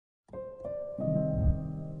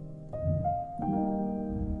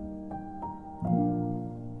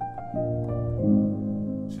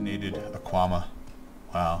Quama.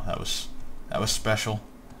 Wow, that was special.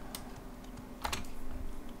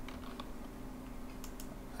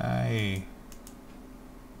 Hey,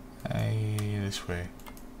 this way.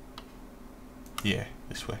 Yeah,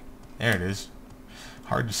 this way. There it is.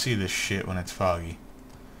 Hard to see this shit when it's foggy.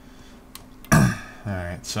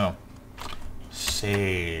 Alright, so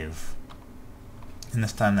save. And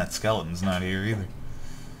this time that skeleton's not here either.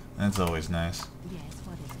 That's always nice. Yes,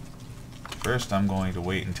 what is it? First I'm going to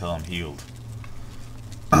wait until I'm healed.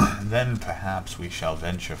 Then perhaps we shall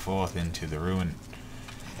venture forth into the ruin.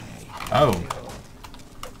 Oh!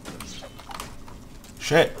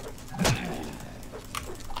 Shit!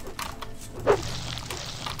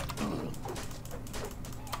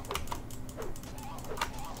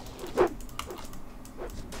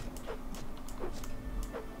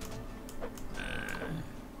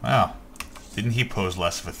 Wow. Didn't he pose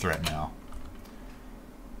less of a threat now?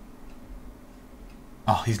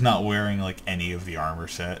 Oh, he's not wearing, like, any of the armor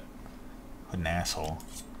set. What an asshole.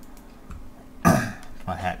 What's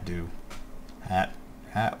my hat do? Hat,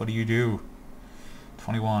 what do you do?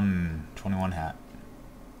 21 hat.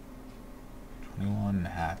 21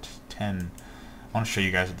 hat. 10. I want to show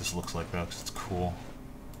you guys what this looks like, though, because it's cool.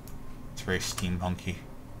 It's very steampunky.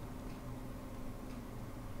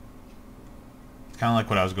 Kind of like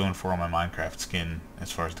what I was going for on my Minecraft skin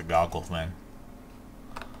as far as the goggle thing.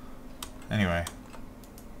 Anyway.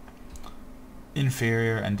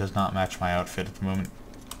 Inferior and does not match my outfit at the moment.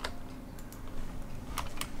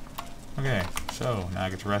 Okay, so now I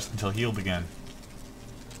get to rest until healed again.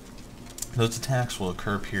 Those attacks will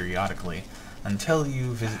occur periodically until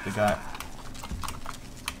you visit the guy.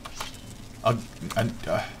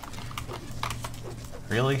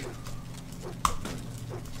 Really?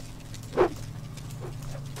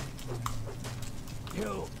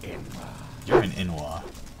 You're an Inwa.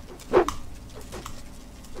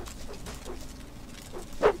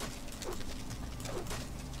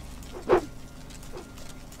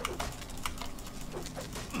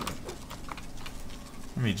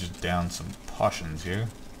 Let me just down some potions here.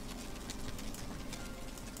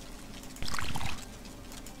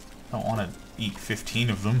 Don't want to eat 15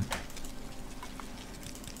 of them.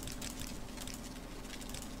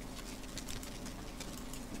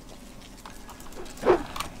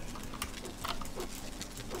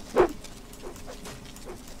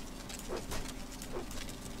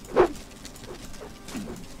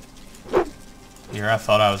 Here, I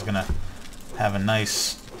thought I was gonna have a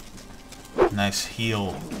nice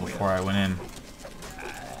heal before I went in.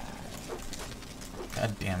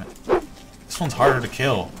 God damn it. This one's harder to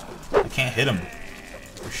kill. I can't hit him.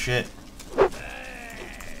 For shit.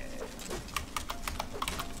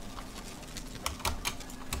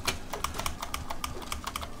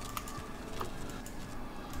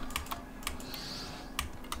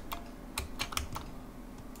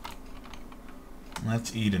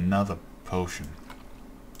 Let's eat another potion.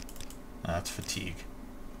 That's fatigue.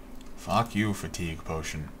 Fuck you, fatigue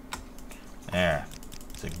potion. There.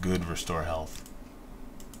 It's a good restore health.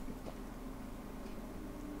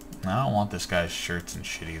 I don't want this guy's shirts and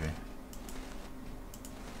shit either.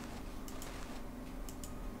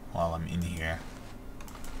 While I'm in here.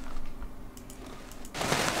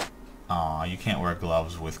 Aw, you can't wear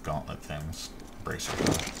gloves with gauntlet things. Bracer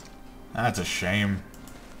glove. That's a shame.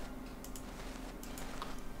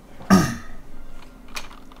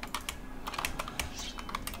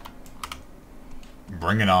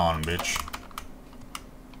 Bring it on, bitch.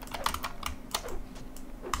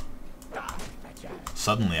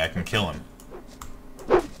 Suddenly I can kill him.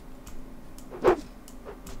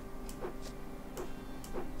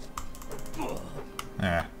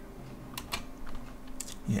 There.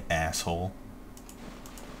 You asshole.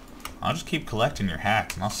 I'll just keep collecting your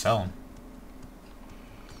hats and I'll sell them.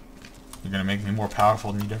 You're gonna make me more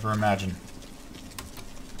powerful than you'd ever imagine.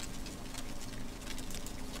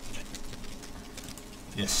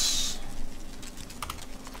 Yes.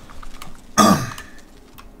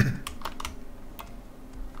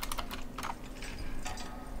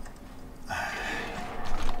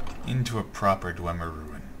 Into a proper Dwemer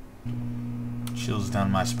ruin. Chills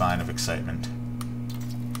down my spine of excitement.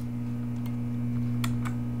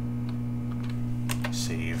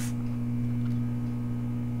 Save.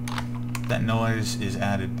 That noise is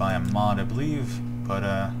added by a mod, I believe, but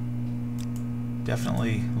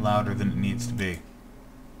definitely louder than it needs to be.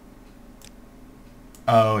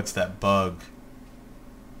 Oh, it's that bug.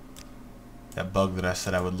 That bug that I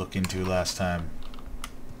said I would look into last time.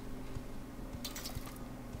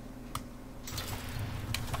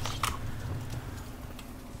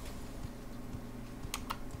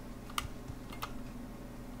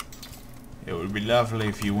 Yo, would be lovely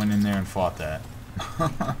if you went in there and fought that.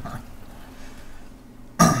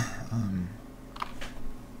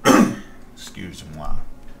 Excuse-moi.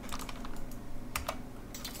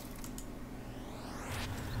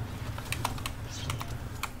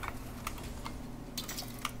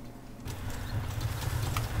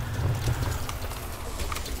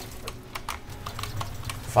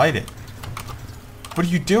 Fight it. What are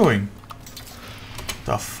you doing?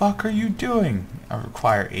 The fuck are you doing? I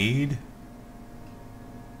require aid.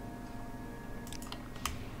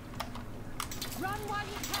 Run while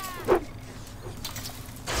you can.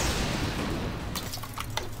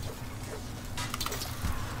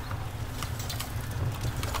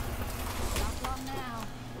 Not long now.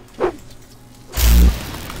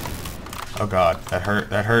 Oh god, that hurt.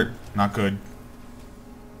 That hurt. Not good.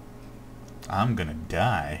 I'm gonna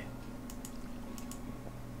die.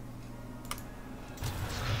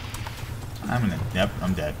 Yep,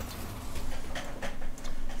 I'm dead.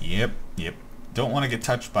 Yep. Don't want to get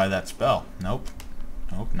touched by that spell. Nope,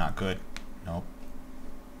 not good. Nope.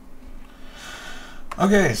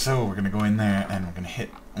 Okay, so we're gonna go in there and we're gonna hit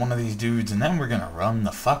one of these dudes and then we're gonna run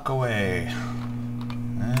the fuck away.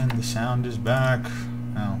 And the sound is back.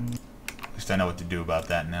 Well, at least I know what to do about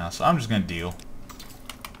that now, so I'm just gonna deal.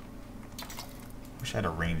 Wish I had a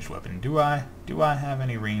ranged weapon. Do I? Do I have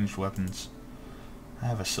any ranged weapons? I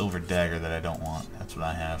have a silver dagger that I don't want. That's what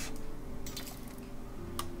I have.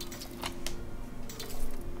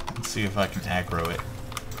 Let's see if I can aggro it.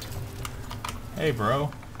 Hey,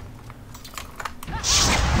 bro.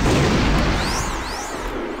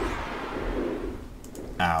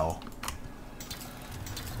 Ow.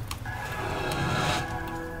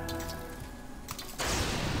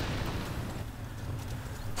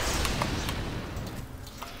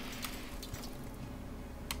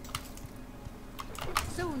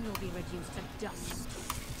 Soon you'll be reduced to dust.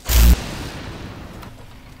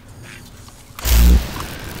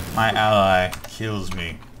 My ally kills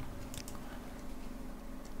me.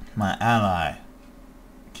 My ally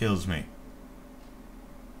kills me.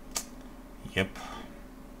 Yep.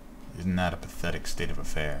 Isn't that a pathetic state of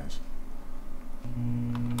affairs?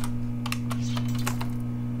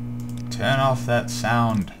 Turn off that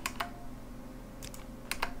sound.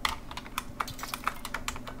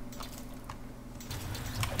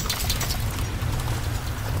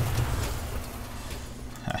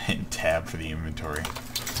 I hit tab for the inventory.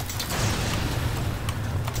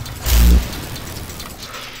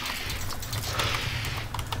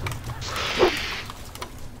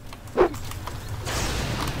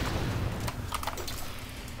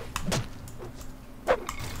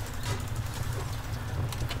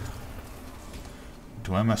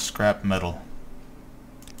 Dwemer scrap metal.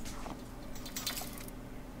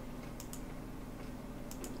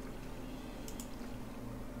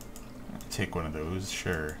 I'll take one of those,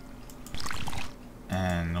 sure.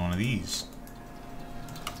 And one of these.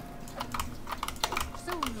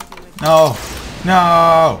 Soon you'll be reduced. No!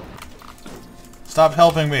 No! Stop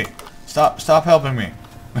helping me! Stop helping me!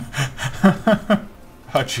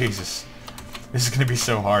 Oh Jesus. This is gonna be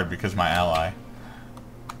so hard because my ally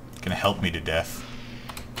is gonna help me to death.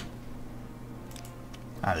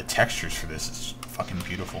 Ah, the textures for this is fucking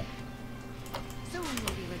beautiful. Soon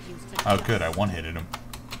you'll be reduced to Oh dust. good, I one-hitted him.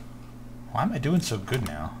 Why am I doing so good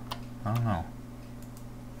now? I don't know.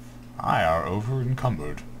 I are over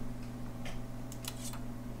encumbered.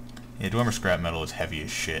 Yeah, Dwemer scrap metal is heavy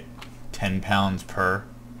as shit. 10 pounds per.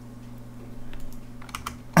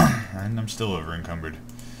 And I'm still over encumbered.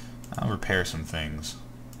 I'll repair some things.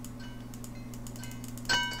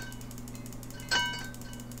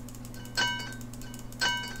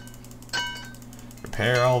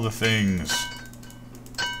 Repair all the things.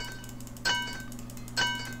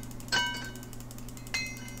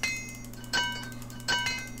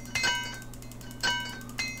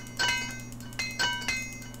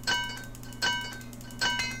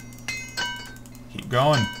 Keep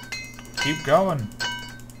going. Keep going.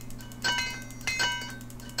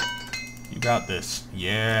 You got this.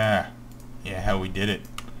 Yeah. Yeah, how we did it.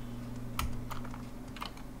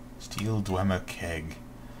 Steel Dwemer keg.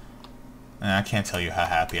 And I can't tell you how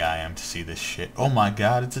happy I am to see this shit. Oh my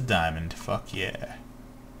god, it's a diamond. Fuck yeah.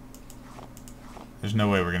 There's no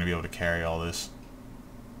way we're gonna be able to carry all this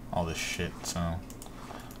shit, so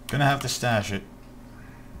gonna have to stash it.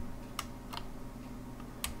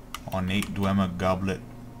 Ornate Dwemer goblet.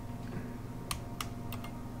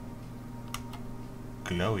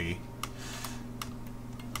 Glowy.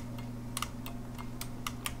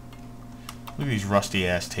 Look at these rusty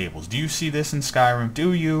ass tables. Do you see this in Skyrim?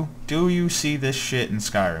 Do you? Do you see this shit in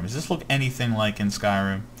Skyrim? Does this look anything like in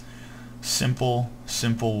Skyrim? Simple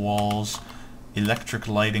walls. electric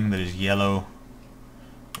lighting that is yellow,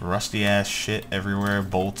 rusty ass shit everywhere,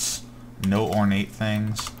 bolts, no ornate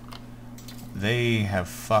things. They have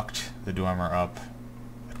fucked the Dwemer up.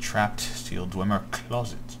 A trapped steel Dwemer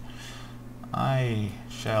closet. I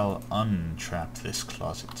shall untrap this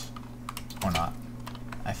closet. Or not.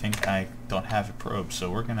 I think I don't have a probe,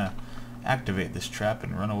 so we're gonna activate this trap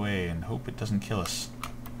and run away and hope it doesn't kill us.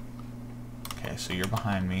 Okay, so you're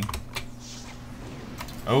behind me.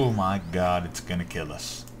 Oh my god, it's gonna kill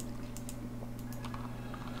us.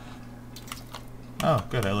 Oh,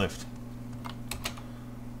 good, I lived.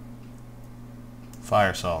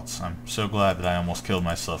 Fire salts. I'm so glad that I almost killed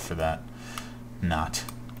myself for that. Not.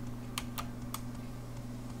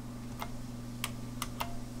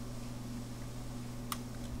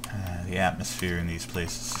 The atmosphere in these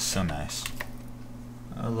places is so nice.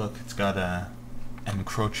 Oh look, it's got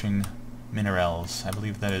encroaching minerals. I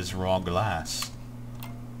believe that is raw glass.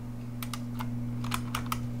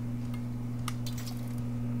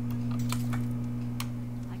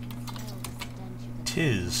 I can smell the stench of the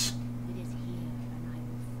Tis. It is here, and I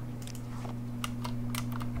will find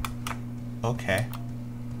it. Okay.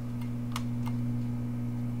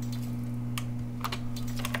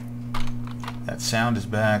 That sound is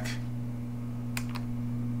back.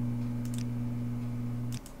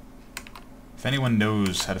 If anyone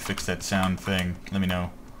knows how to fix that sound thing, let me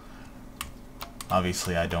know.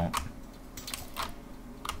 Obviously I don't.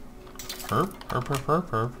 Herb? Herb, herb, herb,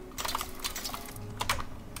 herb.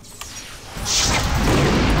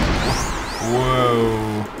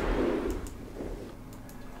 Whoa.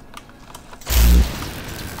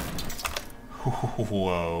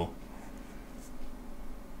 Whoa.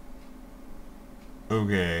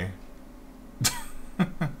 Okay.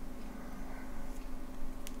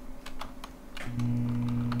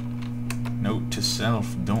 Note to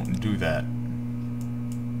self, don't do that.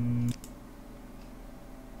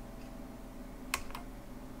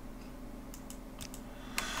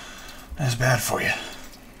 That's bad for you.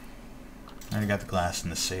 I already got the glass in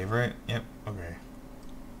the save, right? Yep, okay.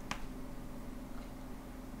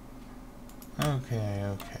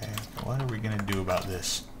 Okay. What are we gonna do about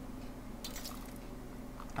this?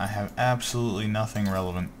 I have absolutely nothing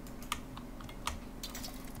relevant.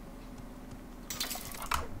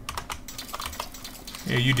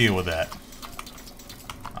 Yeah, you deal with that.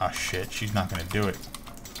 Oh shit, she's not gonna do it.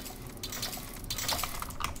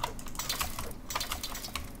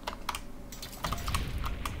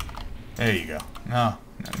 There you go. No,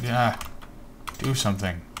 yeah. Do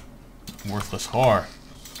something. Worthless whore.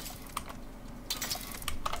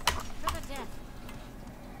 For the death.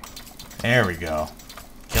 There we go.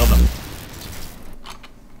 Killed him.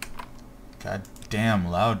 God damn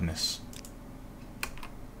loudness.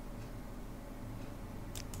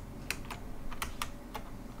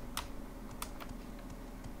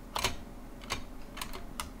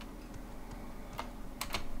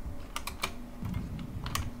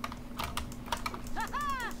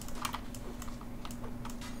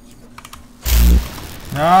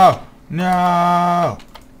 No! No!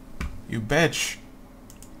 You bitch.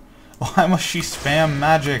 Why must she spam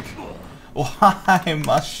magic? Why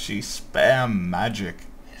must she spam magic?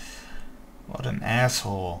 What an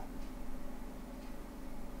asshole.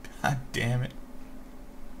 God damn it.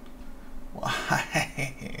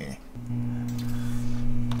 Why?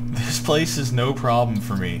 This place is no problem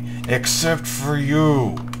for me, except for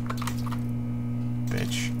you.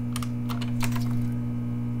 Bitch.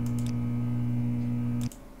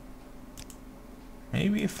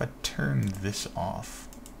 Maybe if I turn this off.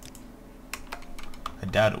 I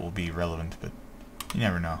doubt it will be relevant, but you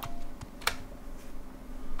never know.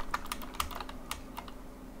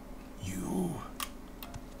 You.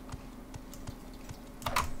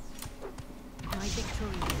 My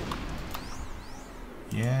victory.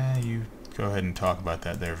 Yeah, you go ahead and talk about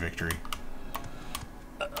that there, Victory.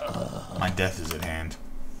 My death is at hand.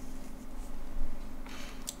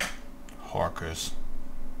 Harkers.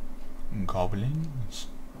 Goblins.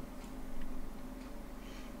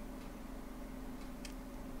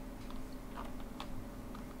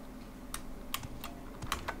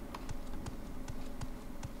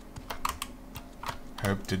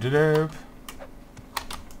 Herb to the derb.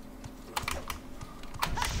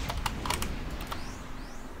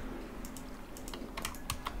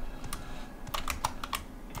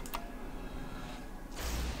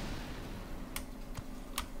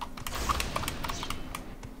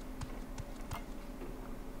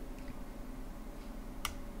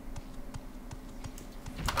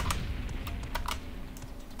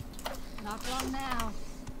 Not long now.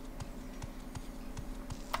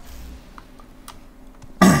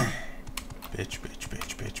 Bitch, bitch,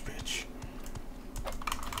 bitch, bitch, bitch.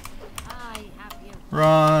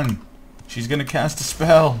 Run! She's gonna cast a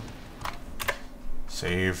spell!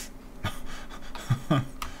 Save.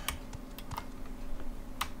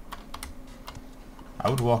 I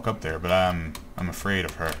would walk up there, but I'm afraid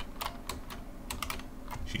of her.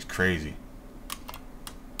 She's crazy.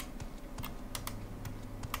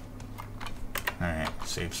 Alright,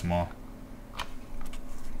 save some more.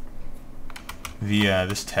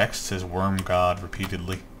 This text says Worm God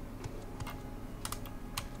repeatedly.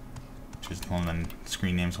 Which is one of the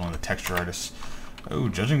screen names, one of the texture artists. Oh,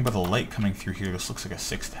 judging by the light coming through here, this looks like a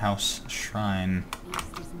 6th house shrine.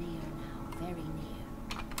 East is near now, very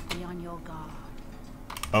near. Be on your guard.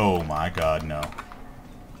 Oh my god, no.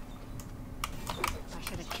 I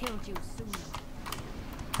should have killed you sooner.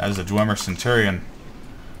 That is a Dwemer Centurion,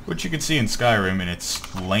 which you can see in Skyrim in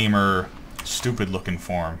its lamer, stupid-looking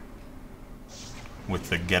form. With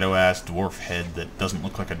the ghetto-ass dwarf head that doesn't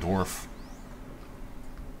look like a dwarf.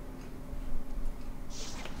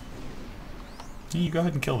 You go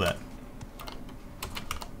ahead and kill that.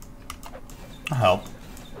 I'll help.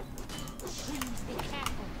 Please be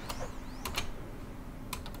careful.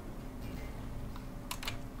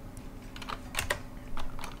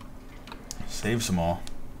 Save some more.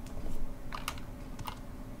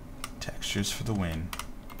 Textures for the win.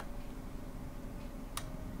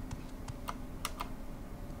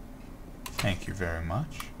 Thank you very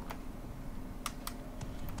much.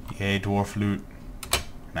 Yay, dwarf loot.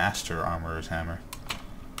 Master Armorer's Hammer.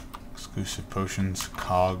 Exclusive potions,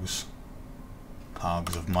 cogs.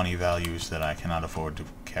 Cogs of money values that I cannot afford to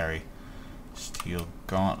carry. Steel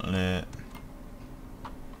gauntlet.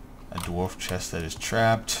 A dwarf chest that is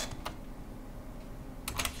trapped.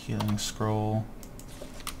 Healing scroll.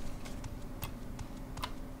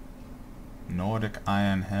 Nordic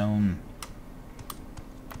iron helm.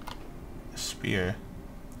 A spear.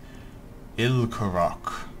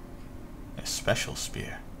 Ilkarok. A special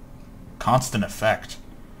spear. Constant effect.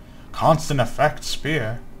 Constant effect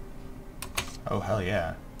spear. Oh, hell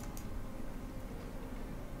yeah.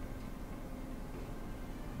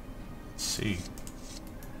 Let's see. It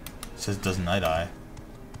says does night eye.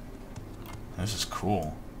 This is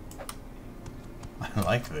cool. I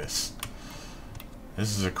like this.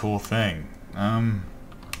 This is a cool thing. Now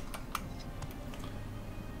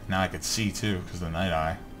I could see too, because of the night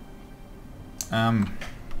eye.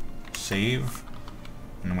 Save.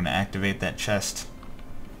 And I'm going to activate that chest.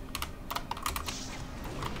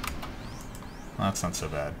 Well, that's not so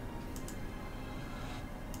bad.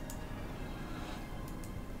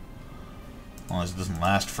 As long as it doesn't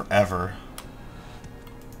last forever.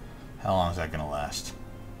 How long is that going to last?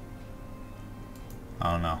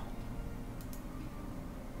 I don't know.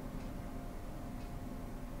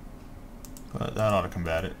 But that ought to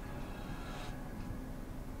combat it.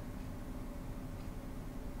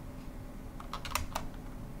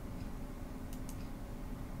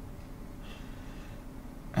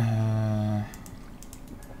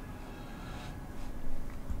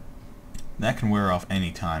 That can wear off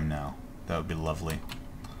any time now. That would be lovely.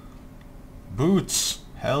 Boots!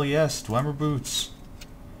 Hell yes, Dwemer boots.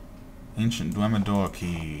 Ancient Dwemer door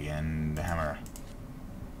key and the hammer.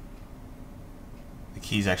 The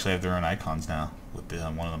keys actually have their own icons now with the,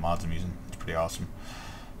 one of the mods I'm using. It's pretty awesome.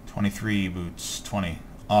 23 boots. 20.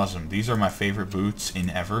 Awesome. These are my favorite boots in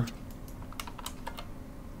ever.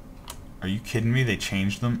 Are you kidding me? They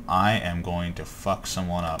changed them? I am going to fuck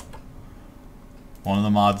someone up. One of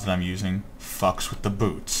the mods that I'm using fucks with the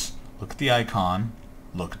boots. Look at the icon.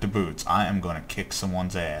 Look at the boots. I am going to kick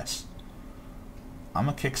someone's ass. I'm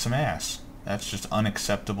going to kick some ass. That's just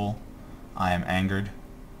unacceptable. I am angered.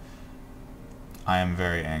 I am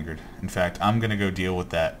very angered. In fact, I'm going to go deal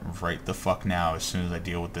with that right the fuck now as soon as I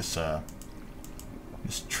deal with this,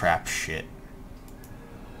 this trap shit.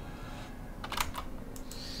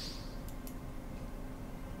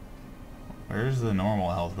 Where's the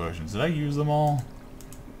normal health potions? Did I use them all?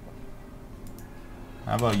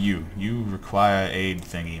 How about you? You require aid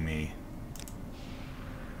thingy me.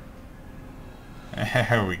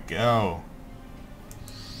 There we go.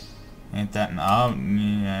 Ain't that oh,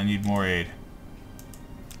 yeah, I need more aid.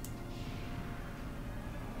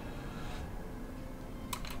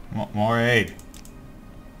 More aid.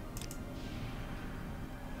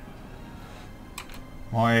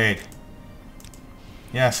 More aid.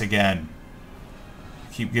 Yes, again.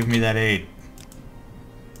 Keep giving me that aid.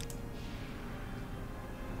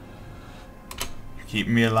 You're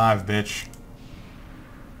keeping me alive, bitch.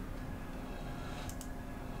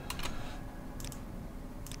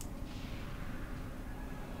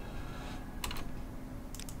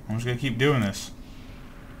 I'm just gonna keep doing this.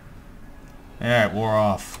 Yeah, it wore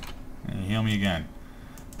off. And heal me again.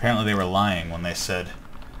 Apparently they were lying when they said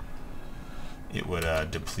it would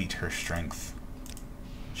deplete her strength.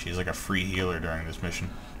 She's like a free healer during this mission.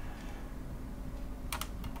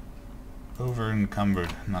 Over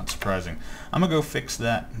encumbered, not surprising. I'm gonna go fix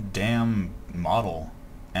that damn model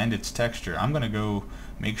and its texture. I'm gonna go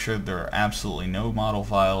make sure there are absolutely no model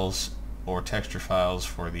files or texture files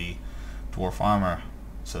for the dwarf armor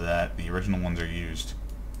so that the original ones are used.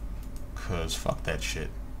 Cause fuck that shit.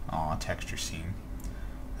 Aw, texture scene.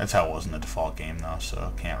 That's how it was in the default game though,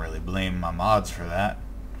 so I can't really blame my mods for that.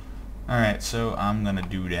 Alright, so I'm gonna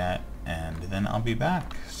do that and then I'll be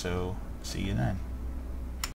back. So see you then.